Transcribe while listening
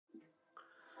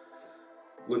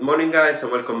Good morning guys,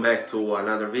 and welcome back to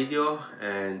another video.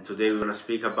 And today we're gonna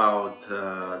speak about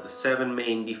the 7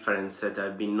 main differences that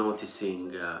I've been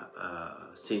noticing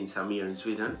since I'm here in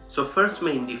Sweden. So first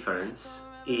main difference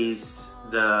is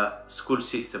the school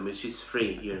system, which is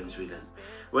free here in Sweden.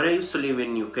 When I used to live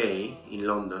in UK, in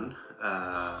London,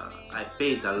 I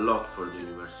paid a lot for the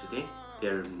university.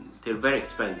 They're very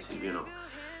expensive, you know.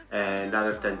 And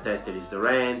other than that, there is the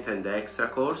rent and the extra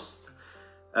cost.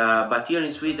 But here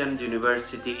in Sweden, the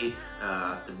university,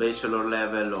 the bachelor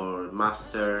level or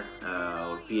master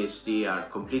or PhD are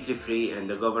completely free, and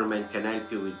the government can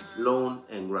help you with loan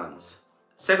and grants.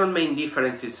 Second main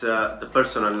difference is the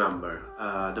personal number.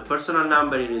 The personal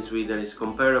number in Sweden is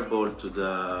comparable to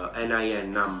the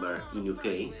NIN number in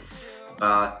UK,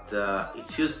 but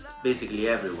it's used basically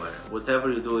everywhere.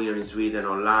 Whatever you do here in Sweden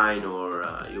online, or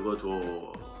you go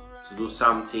to do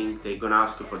something, they're gonna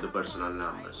ask you for the personal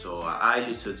number. So I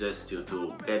highly suggest you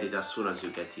to get it as soon as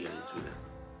you get here in Sweden.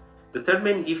 The third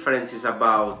main difference is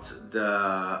about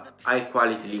the high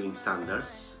quality living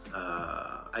standards.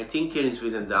 I think here in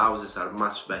Sweden the houses are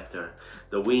much better.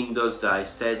 The windows, the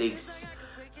aesthetics.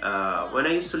 When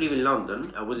I used to live in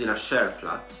London, I was in a shared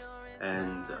flat,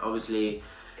 and obviously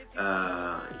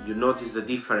you notice the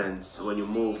difference when you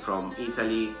move from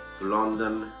Italy to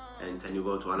London and then you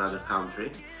go to another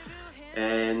country.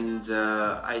 And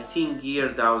I think here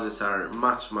the houses are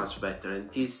much better, and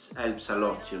this helps a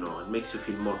lot, you know. It makes you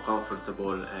feel more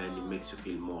comfortable and it makes you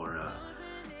feel more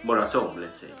at home,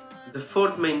 let's say. The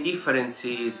fourth main difference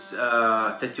is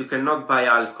that you cannot buy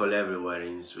alcohol everywhere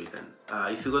in Sweden.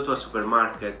 If you go to a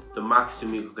supermarket, the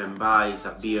maximum you can buy is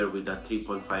a beer with a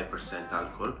 3.5%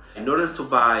 alcohol. In order to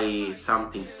buy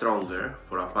something stronger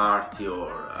for a party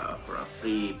or for a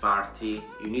pre-party,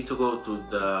 you need to go to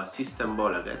the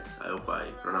Systembolaget. I hope I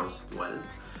pronounced it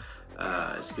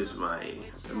well. Excuse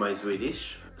my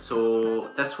Swedish. So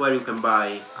that's where you can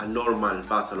buy a normal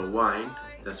bottle of wine.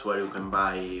 That's where you can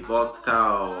buy vodka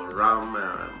or rum,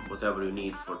 whatever you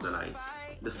need for the night.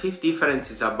 The fifth difference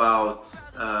is about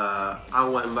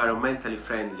how environmentally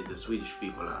friendly the Swedish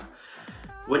people are.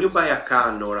 When you buy a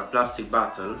can or a plastic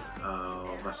bottle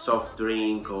of a soft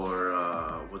drink or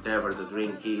whatever the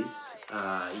drink is,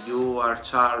 you are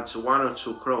charged 1 or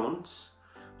 2 crowns,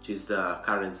 which is the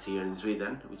currency here in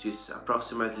Sweden, which is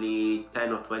approximately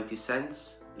 10 or 20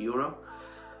 cents euro.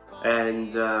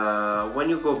 And when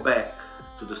you go back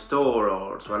to the store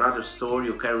or to another store,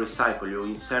 you can recycle. You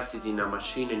insert it in a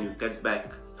machine and you get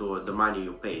back to the money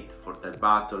you paid for that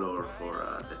bottle or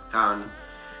for that can.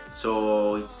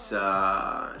 So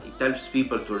it helps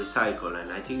people to recycle,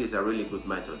 and I think it's a really good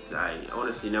method. I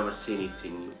honestly never seen it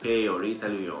in UK or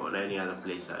Italy or any other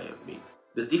place I have been.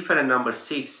 The difference number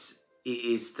 6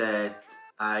 is that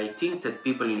I think that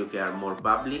people in UK are more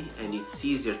bubbly, and it's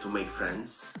easier to make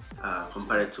friends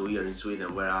compared to here in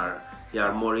Sweden, where they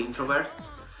are more introverts.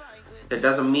 That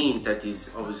doesn't mean that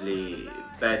it's obviously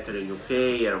better in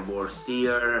UK or worse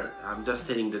here. I'm just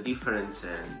telling the difference,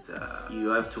 and you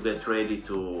have to get ready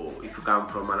to, if you come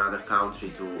from another country,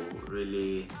 to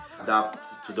really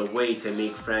adapt to the way they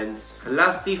make friends. The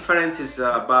last difference is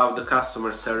about the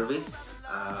customer service.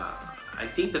 I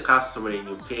think the customer in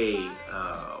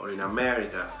UK or in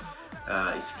America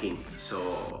is king.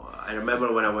 So I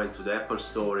remember when I went to the Apple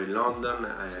store in London,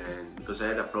 and because I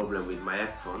had a problem with my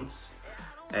headphones,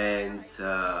 and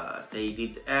they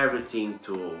did everything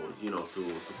to, you know, to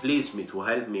please me, to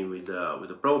help me with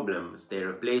the problems. They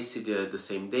replaced it the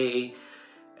same day.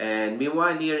 And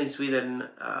meanwhile here in Sweden,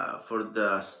 for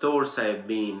the stores I've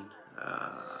been,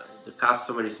 the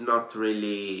customer is not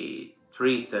really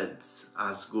treated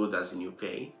as good as in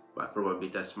UK, but probably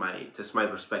that's my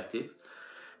perspective.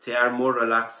 They are more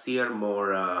relaxed here,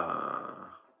 more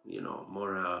you know,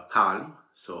 more calm.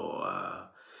 So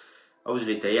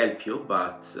obviously they help you,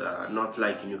 but not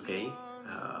like in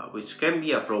UK, which can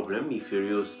be a problem if you're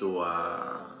used to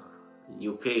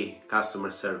UK customer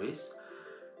service.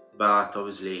 But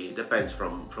obviously it depends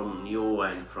from you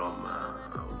and from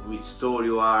which store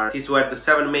you are. These were the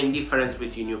 7 main differences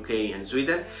between UK and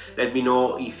Sweden. Let me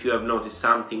know if you have noticed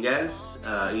something else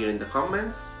here in the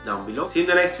comments down below. See you in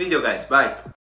the next video, guys. Bye!